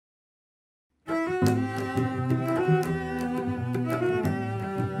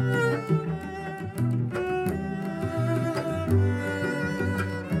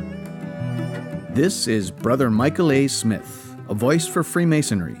This is Brother Michael A. Smith, a voice for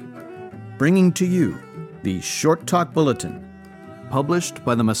Freemasonry, bringing to you the Short Talk Bulletin, published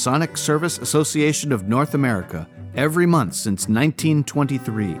by the Masonic Service Association of North America every month since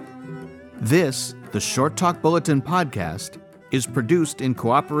 1923. This, the Short Talk Bulletin podcast, is produced in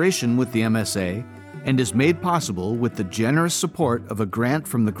cooperation with the MSA and is made possible with the generous support of a grant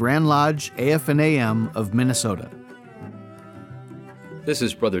from the Grand Lodge AF&AM of Minnesota. This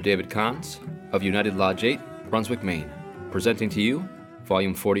is Brother David Kahns of United Lodge 8, Brunswick, Maine, presenting to you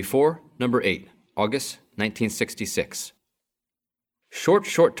Volume 44, Number 8, August 1966.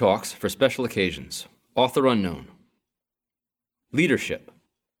 Short Talks for Special Occasions. Author unknown. Leadership.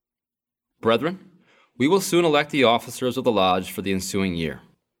 Brethren, we will soon elect the officers of the Lodge for the ensuing year.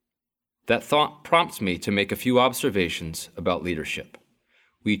 That thought prompts me to make a few observations about leadership.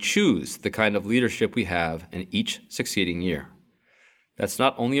 We choose the kind of leadership we have in each succeeding year. That's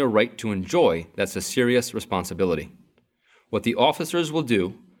not only a right to enjoy, that's a serious responsibility. What the officers will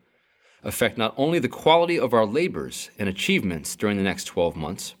do affect not only the quality of our labors and achievements during the next 12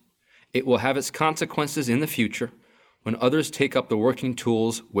 months, it will have its consequences in the future when others take up the working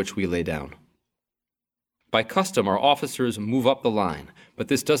tools which we lay down. By custom, our officers move up the line, but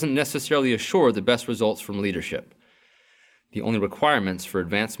this doesn't necessarily assure the best results from leadership. The only requirements for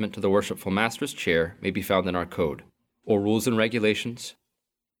advancement to the Worshipful Master's chair may be found in our code, or rules and regulations.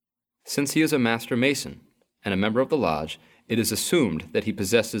 Since he is a Master Mason and a member of the Lodge, it is assumed that he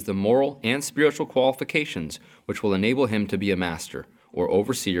possesses the moral and spiritual qualifications which will enable him to be a master or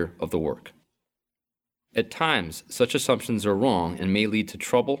overseer of the work. At times, such assumptions are wrong and may lead to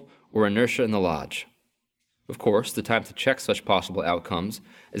trouble or inertia in the Lodge. Of course, the time to check such possible outcomes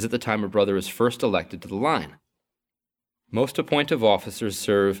is at the time a brother is first elected to the line. Most appointive officers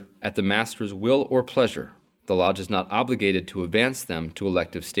serve at the Master's will or pleasure. The Lodge is not obligated to advance them to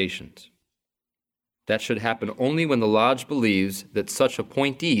elective stations. That should happen only when the Lodge believes that such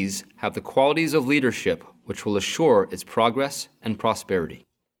appointees have the qualities of leadership which will assure its progress and prosperity.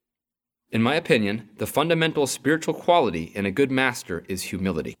 In my opinion, the fundamental spiritual quality in a good master is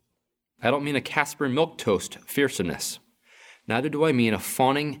humility. I don't mean a Casper milquetoast fearsomeness. Neither do I mean a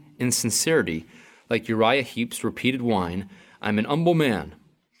fawning insincerity like Uriah Heep's repeated whine, "I'm an humble man."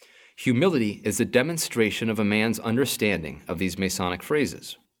 Humility is a demonstration of a man's understanding of these Masonic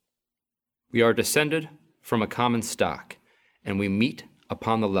phrases. We are descended from a common stock, and we meet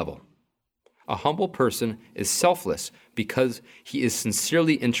upon the level. A humble person is selfless because he is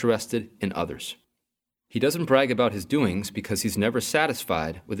sincerely interested in others. He doesn't brag about his doings because he's never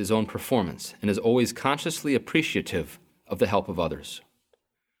satisfied with his own performance and is always consciously appreciative of the help of others.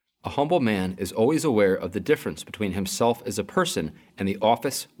 A humble man is always aware of the difference between himself as a person and the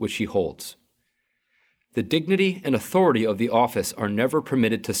office which he holds. The dignity and authority of the office are never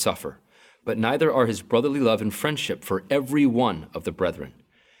permitted to suffer, but neither are his brotherly love and friendship for every one of the brethren.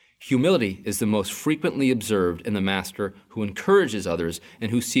 Humility is the most frequently observed in the Master who encourages others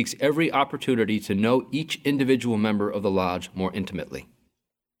and who seeks every opportunity to know each individual member of the Lodge more intimately.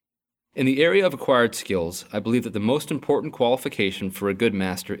 In the area of acquired skills, I believe that the most important qualification for a good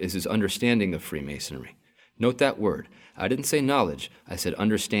master is his understanding of Freemasonry. Note that word. I didn't say knowledge, I said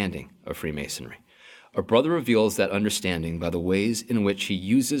understanding of Freemasonry. A brother reveals that understanding by the ways in which he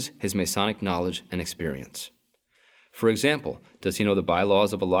uses his Masonic knowledge and experience. For example, does he know the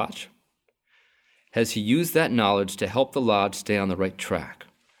bylaws of a lodge? Has he used that knowledge to help the lodge stay on the right track?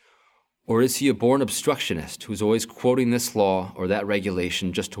 Or is he a born obstructionist who's always quoting this law or that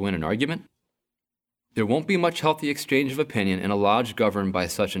regulation just to win an argument? There won't be much healthy exchange of opinion in a lodge governed by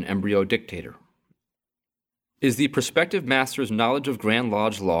such an embryo dictator. Is the prospective master's knowledge of Grand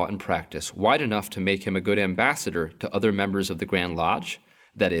Lodge law and practice wide enough to make him a good ambassador to other members of the Grand Lodge,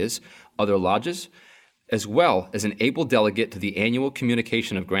 that is, other lodges, as well as an able delegate to the annual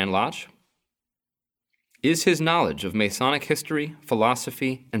communication of Grand Lodge? Is his knowledge of Masonic history,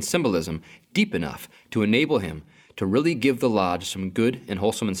 philosophy, and symbolism deep enough to enable him to really give the Lodge some good and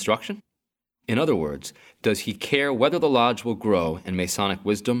wholesome instruction? In other words, does he care whether the Lodge will grow in Masonic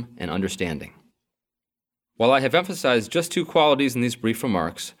wisdom and understanding? While I have emphasized just two qualities in these brief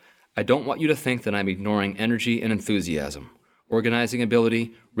remarks, I don't want you to think that I'm ignoring energy and enthusiasm, organizing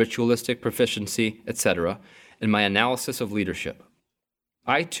ability, ritualistic proficiency, etc., in my analysis of leadership.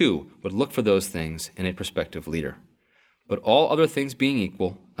 I, too, would look for those things in a prospective leader. But all other things being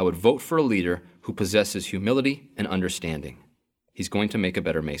equal, I would vote for a leader who possesses humility and understanding. He's going to make a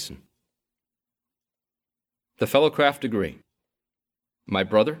better Mason. The Fellowcraft Degree. My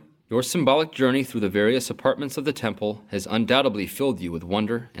brother, your symbolic journey through the various apartments of the temple has undoubtedly filled you with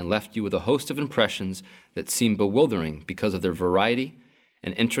wonder and left you with a host of impressions that seem bewildering because of their variety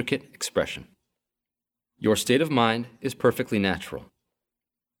and intricate expression. Your state of mind is perfectly natural.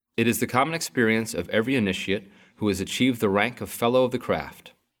 It is the common experience of every initiate who has achieved the rank of Fellow of the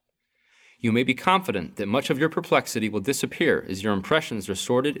Craft. You may be confident that much of your perplexity will disappear as your impressions are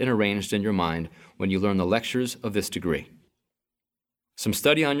sorted and arranged in your mind when you learn the lectures of this degree. Some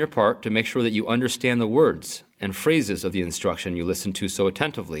study on your part to make sure that you understand the words and phrases of the instruction you listen to so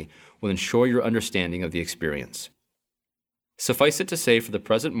attentively will ensure your understanding of the experience. Suffice it to say, for the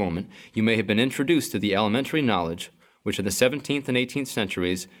present moment, you may have been introduced to the elementary knowledge which in the 17th and 18th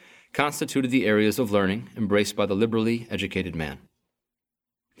centuries constituted the areas of learning embraced by the liberally educated man.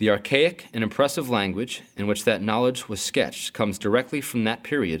 The archaic and impressive language in which that knowledge was sketched comes directly from that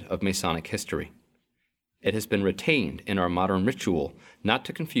period of Masonic history. It has been retained in our modern ritual, not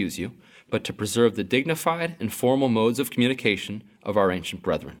to confuse you, but to preserve the dignified and formal modes of communication of our ancient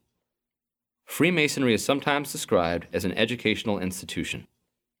brethren. Freemasonry is sometimes described as an educational institution.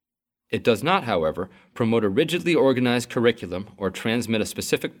 It does not, however, promote a rigidly organized curriculum or transmit a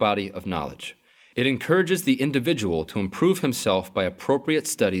specific body of knowledge. It encourages the individual to improve himself by appropriate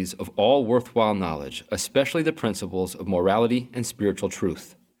studies of all worthwhile knowledge, especially the principles of morality and spiritual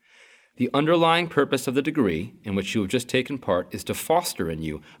truth. The underlying purpose of the degree in which you have just taken part is to foster in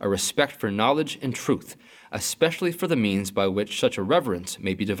you a respect for knowledge and truth, especially for the means by which such a reverence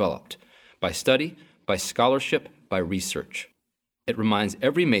may be developed, by study, by scholarship, by research. It reminds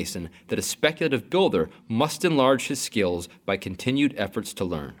every Mason that a speculative builder must enlarge his skills by continued efforts to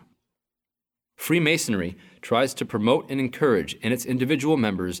learn. Freemasonry tries to promote and encourage in its individual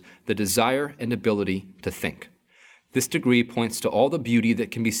members the desire and ability to think. This degree points to all the beauty that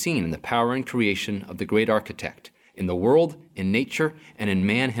can be seen in the power and creation of the great architect, in the world, in nature, and in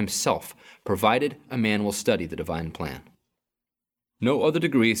man himself, provided a man will study the divine plan. No other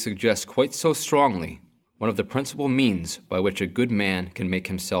degree suggests quite so strongly one of the principal means by which a good man can make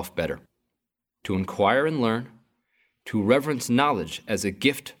himself better: to inquire and learn, to reverence knowledge as a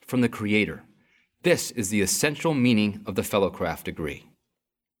gift from the Creator. This is the essential meaning of the Fellowcraft degree.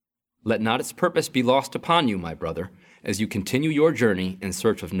 Let not its purpose be lost upon you, my brother, as you continue your journey in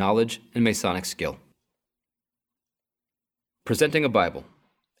search of knowledge and Masonic skill. Presenting a Bible.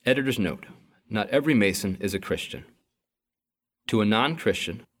 Editor's note: not every Mason is a Christian. To a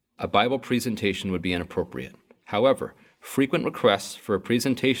non-Christian, a Bible presentation would be inappropriate. However, frequent requests for a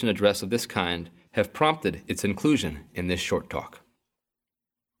presentation address of this kind have prompted its inclusion in this short talk.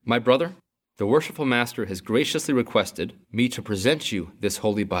 My brother, the Worshipful Master has graciously requested me to present you this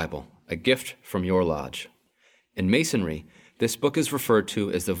Holy Bible, a gift from your lodge. In Masonry, this book is referred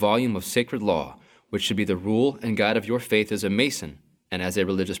to as the volume of sacred law, which should be the rule and guide of your faith as a Mason and as a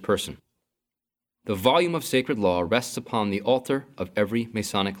religious person. The volume of sacred law rests upon the altar of every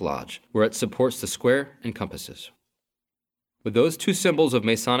Masonic lodge, where it supports the square and compasses. With those two symbols of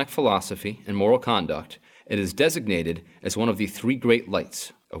Masonic philosophy and moral conduct, it is designated as one of the three great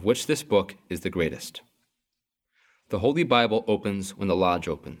lights, of which this book is the greatest. The Holy Bible opens when the lodge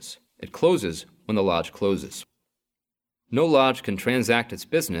opens. It closes when the lodge closes. No lodge can transact its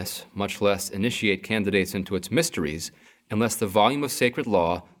business, much less initiate candidates into its mysteries, unless the volume of sacred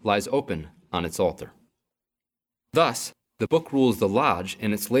law lies open on its altar. Thus, the book rules the lodge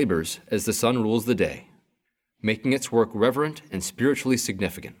in its labors as the sun rules the day, making its work reverent and spiritually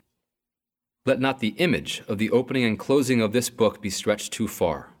significant. Let not the image of the opening and closing of this book be stretched too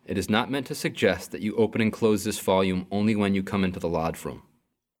far. It is not meant to suggest that you open and close this volume only when you come into the lodge room.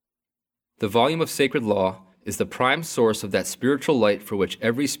 The volume of sacred law is the prime source of that spiritual light for which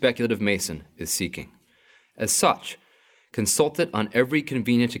every speculative Mason is seeking. As such, consult it on every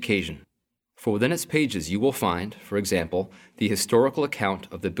convenient occasion, for within its pages you will find, for example, the historical account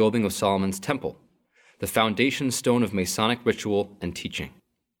of the building of Solomon's Temple, the foundation stone of Masonic ritual and teaching.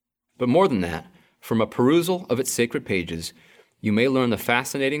 But more than that, from a perusal of its sacred pages, you may learn the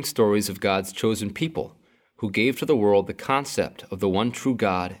fascinating stories of God's chosen people, who gave to the world the concept of the one true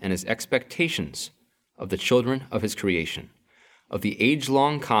God and his expectations of the children of his creation, of the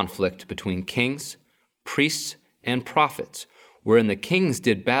age-long conflict between kings, priests, and prophets, wherein the kings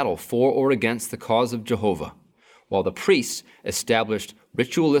did battle for or against the cause of Jehovah, while the priests established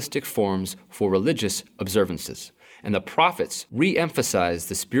ritualistic forms for religious observances, and the prophets re-emphasized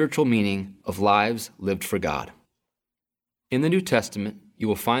the spiritual meaning of lives lived for God. In the New Testament, you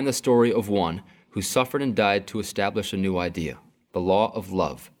will find the story of one who suffered and died to establish a new idea, the law of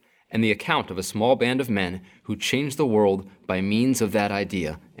love, and the account of a small band of men who changed the world by means of that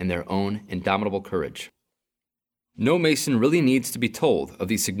idea and their own indomitable courage. No Mason really needs to be told of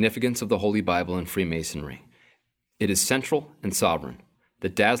the significance of the Holy Bible in Freemasonry. It is central and sovereign, the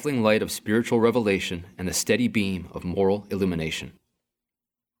dazzling light of spiritual revelation and the steady beam of moral illumination.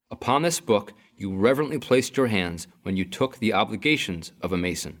 Upon this book, you reverently placed your hands when you took the obligations of a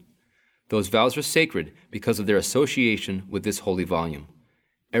Mason. Those vows are sacred because of their association with this holy volume.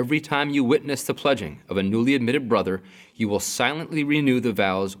 Every time you witness the pledging of a newly admitted brother, you will silently renew the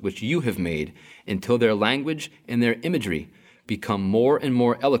vows which you have made until their language and their imagery become more and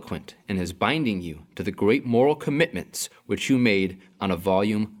more eloquent in his binding you to the great moral commitments which you made on a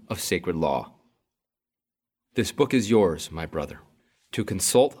volume of sacred law. This book is yours, my brother, to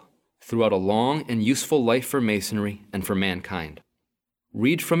consult throughout a long and useful life for Masonry and for mankind.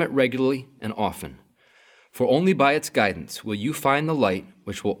 Read from it regularly and often, for only by its guidance will you find the light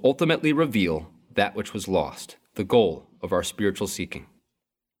which will ultimately reveal that which was lost, the goal of our spiritual seeking.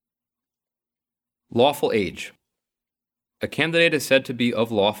 Lawful age. A candidate is said to be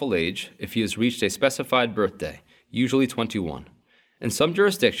of lawful age if he has reached a specified birthday, usually 21. In some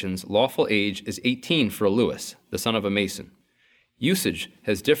jurisdictions, lawful age is 18 for a Lewis, the son of a Mason. Usage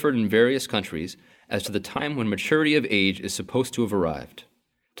has differed in various countries as to the time when maturity of age is supposed to have arrived.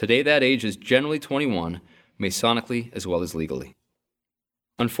 Today that age is generally 21, Masonically as well as legally.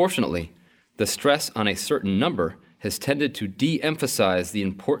 Unfortunately, the stress on a certain number has tended to de-emphasize the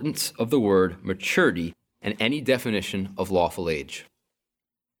importance of the word maturity in any definition of lawful age.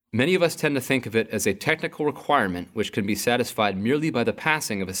 Many of us tend to think of it as a technical requirement which can be satisfied merely by the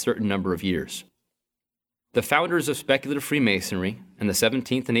passing of a certain number of years. The founders of speculative Freemasonry in the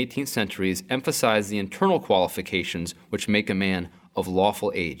 17th and 18th centuries emphasized the internal qualifications which make a man of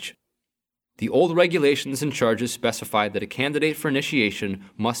lawful age. The old regulations and charges specified that a candidate for initiation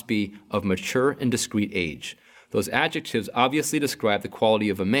must be of mature and discreet age. Those adjectives obviously describe the quality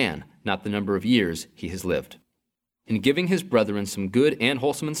of a man, not the number of years he has lived. In giving his brethren some good and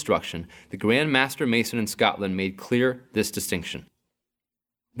wholesome instruction, the Grand Master Mason in Scotland made clear this distinction.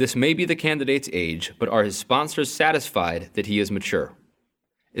 This may be the candidate's age, but are his sponsors satisfied that he is mature?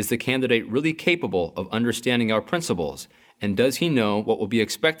 Is the candidate really capable of understanding our principles, and does he know what will be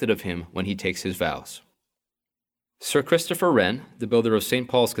expected of him when he takes his vows? Sir Christopher Wren, the builder of St.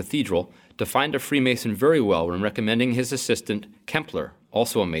 Paul's Cathedral, defined a Freemason very well when recommending his assistant, Kempler,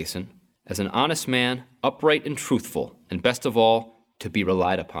 also a Mason, as an honest man, upright and truthful, and best of all, to be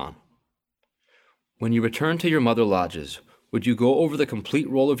relied upon. When you return to your mother lodges, would you go over the complete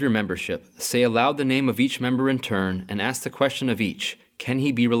roll of your membership, say aloud the name of each member in turn, and ask the question of each, can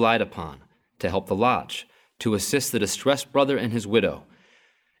he be relied upon, to help the lodge, to assist the distressed brother and his widow,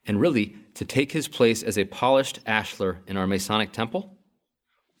 and really to take his place as a polished ashlar in our Masonic temple?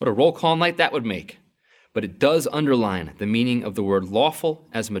 What a roll call night that would make! But it does underline the meaning of the word lawful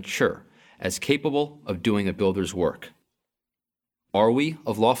as mature, as capable of doing a builder's work. Are we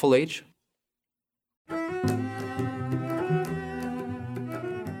of lawful age?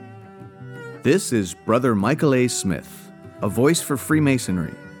 This is Brother Michael A. Smith, a voice for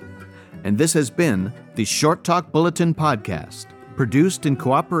Freemasonry. And this has been the Short Talk Bulletin podcast, produced in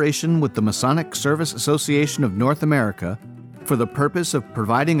cooperation with the Masonic Service Association of North America for the purpose of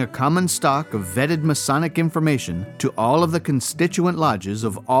providing a common stock of vetted Masonic information to all of the constituent lodges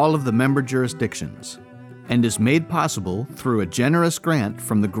of all of the member jurisdictions, and is made possible through a generous grant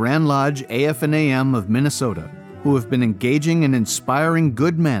from the Grand Lodge AF&AM of Minnesota, who have been engaging and inspiring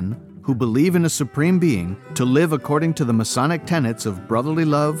good men who believe in a supreme being to live according to the Masonic tenets of brotherly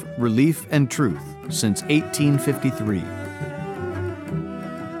love, relief, and truth since 1853.